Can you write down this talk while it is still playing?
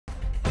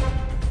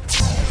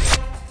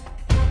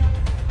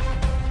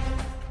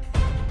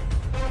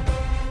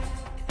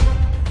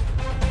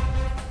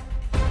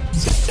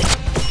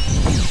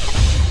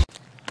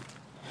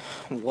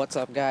What's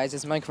up, guys?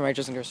 It's Mike from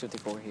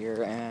RighteousAndGirls54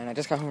 here, and I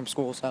just got home from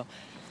school, so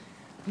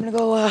I'm gonna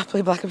go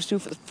play Black Ops 2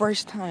 for the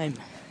first time.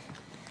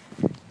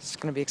 It's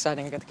gonna be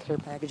exciting. I got the care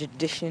package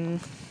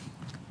edition.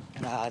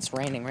 It's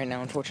raining right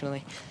now,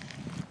 unfortunately.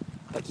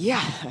 But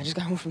yeah, I just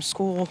got home from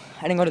school.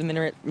 I didn't go to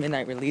the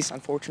midnight release,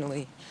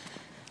 unfortunately.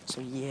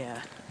 So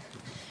yeah,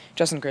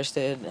 Justin and Chris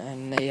did,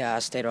 and they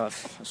stayed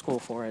off school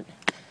for it.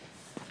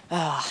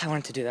 I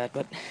wanted to do that,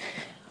 but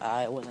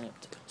I wasn't able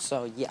to.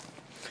 So yeah.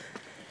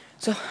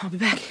 So, I'll be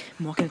back.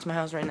 I'm walking into my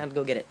house right now to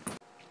go get it.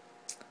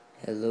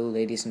 Hello,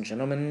 ladies and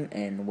gentlemen,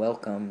 and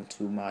welcome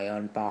to my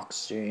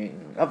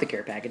unboxing of the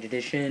Care Package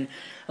edition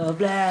of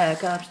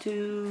Black Ops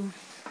 2.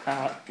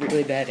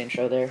 Really bad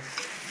intro there.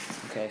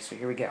 Okay, so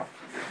here we go.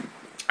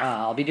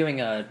 I'll be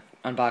doing a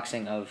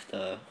unboxing of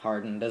the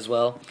Hardened as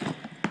well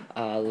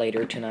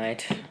later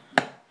tonight.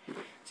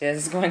 So yeah,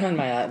 this is going on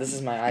my this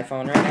is my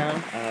iPhone right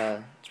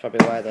now. It's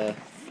probably why the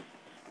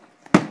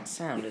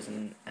sound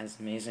isn't as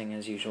amazing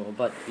as usual,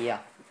 but yeah.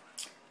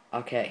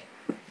 Okay,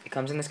 it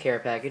comes in this care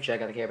package. I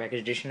got the care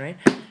package edition, right?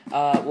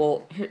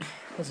 Well, here,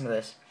 listen to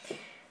this.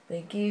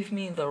 They gave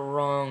me the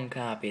wrong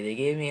copy. They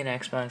gave me an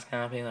Xbox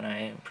copy when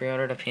I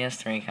pre-ordered a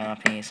PS3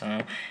 copy,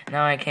 so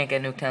now I can't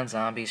get Nuketown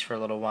Zombies for a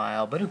little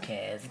while, but who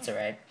cares? It's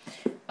alright.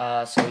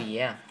 So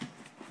yeah.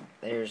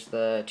 There's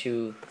the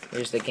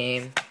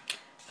game.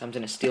 Comes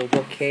in a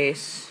steelbook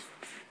case.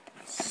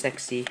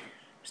 Sexy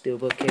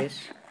steelbook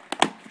case.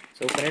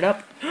 Let's open it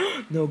up.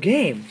 No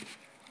game!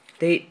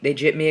 They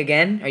gypped me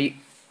again?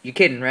 You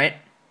kidding, right?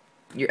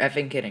 You're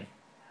effing kidding.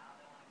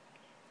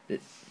 This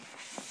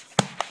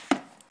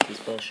is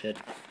bullshit.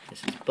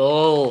 This is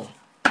bull.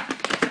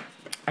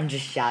 I'm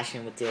just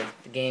joshing with you.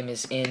 The game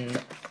is in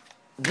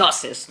the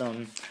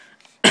system.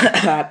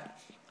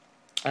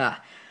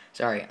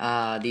 Sorry.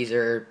 These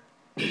are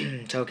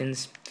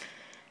tokens.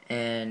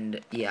 And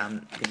yeah,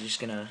 I'm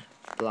just gonna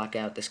block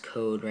out this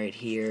code right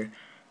here.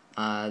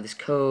 This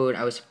code,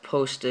 I was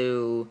supposed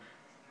to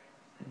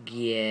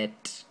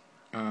get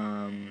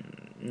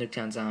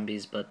Nuketown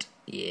Zombies, but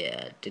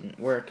yeah, it didn't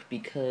work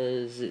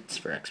because it's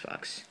for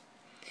Xbox.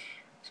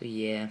 So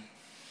yeah.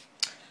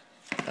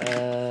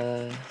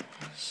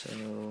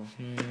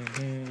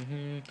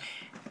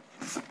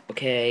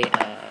 Okay,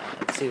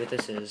 let's see what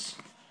this is.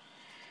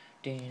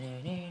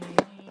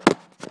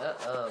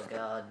 Oh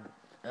god.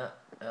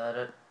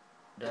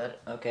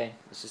 Okay,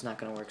 this is not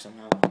gonna work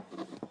somehow.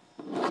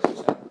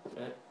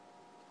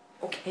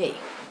 Okay.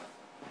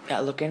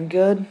 That looking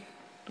good?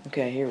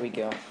 Okay, here we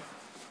go.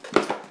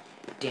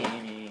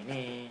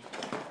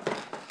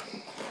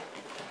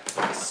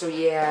 So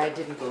yeah, I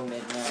didn't go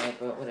midnight,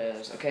 but what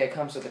else? Okay, it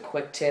comes with the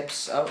quick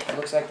tips. Oh, it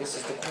looks like this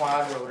is the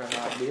quad rotor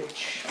now,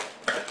 bitch.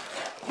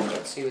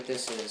 Let's see what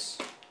this is.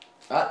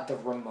 The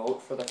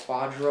remote for the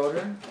quad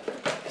rotor.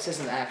 This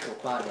isn't the actual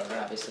quad rotor,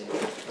 obviously.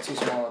 It's too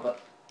small,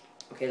 but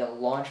okay, the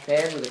launch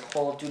pad with the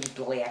Call of Duty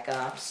Black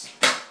Ops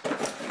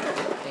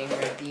thing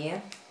right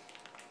there.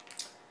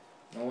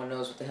 No one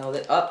knows what the hell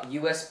that.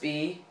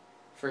 USB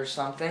for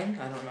something.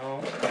 I don't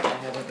know. I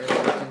haven't really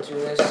looked into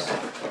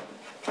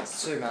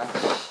this too much.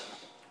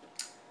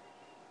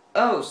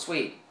 Oh,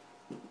 sweet.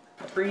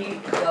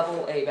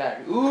 Pre-AA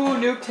battery. Ooh,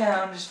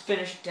 Nuketown just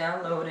finished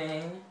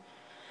downloading.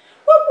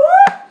 Whoop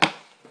whoop!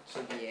 So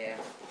yeah.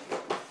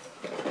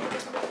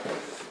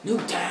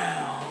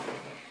 Nuketown!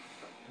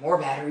 More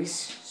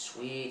batteries.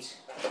 Sweet.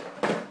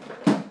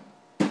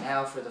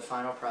 Now for the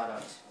final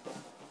product.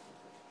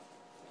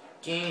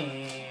 I'm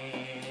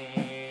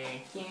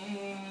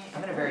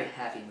in a very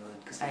happy mood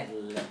because I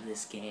love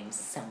this game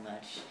so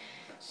much.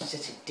 It's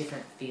such a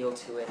different feel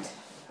to it.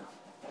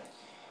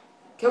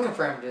 Kill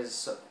Confirmed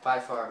is by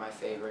far my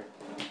favorite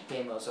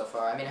game mode so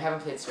far. I mean, I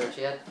haven't played Search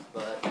yet,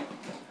 but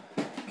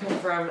Kill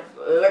Confirmed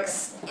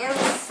looks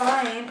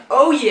insane.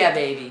 Oh yeah,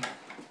 baby!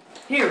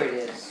 Here it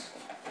is.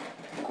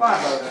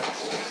 Quad rotor.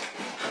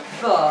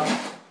 The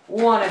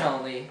one and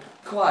only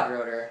quad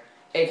rotor.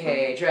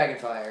 AKA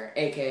Dragonfire,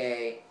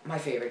 AKA my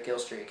favorite kill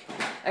streak.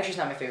 Actually, it's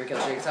not my favorite kill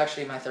streak, it's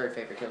actually my third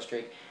favorite kill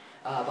streak.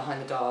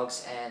 Behind the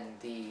dogs and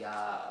the,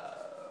 I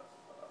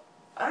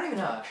don't even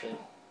know, actually.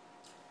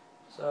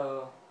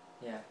 So,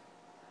 yeah.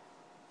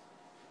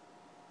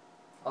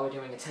 I'll be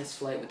doing a test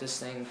flight with this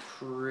thing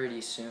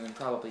pretty soon,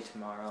 probably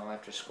tomorrow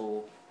after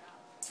school.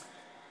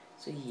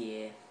 So,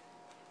 yeah.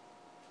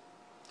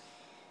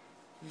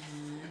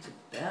 That's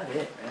about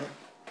it, right?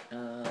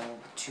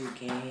 2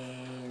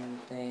 game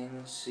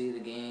things, see the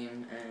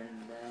game,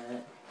 and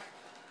that.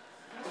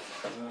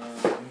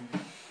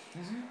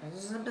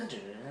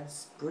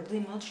 That's pretty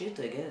much it,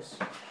 I guess.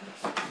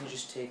 Let me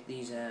just take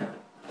these out,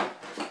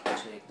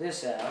 take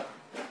this out,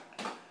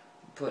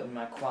 put in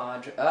my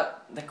quad.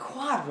 The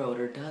quad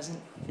rotor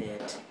doesn't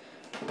fit.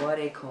 What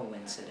a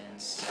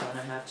coincidence.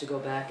 Gonna have to go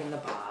back in the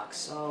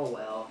box. Oh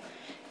well.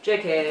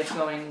 JK, it's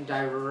going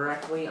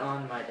directly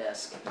on my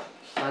desk.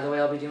 By the way,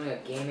 I'll be doing a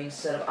gaming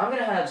setup. I'm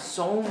gonna have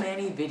so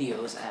many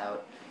videos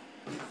out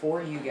for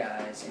you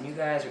guys, and you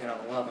guys are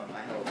gonna love them,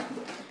 I hope.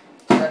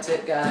 So that's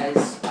it,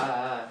 guys.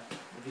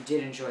 If you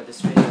did enjoy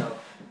this video,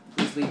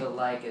 please leave a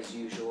like as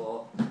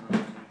usual.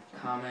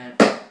 Comment,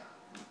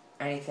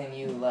 anything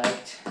you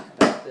liked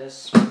about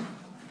this.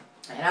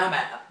 And I'm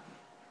out.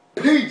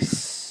 Peace!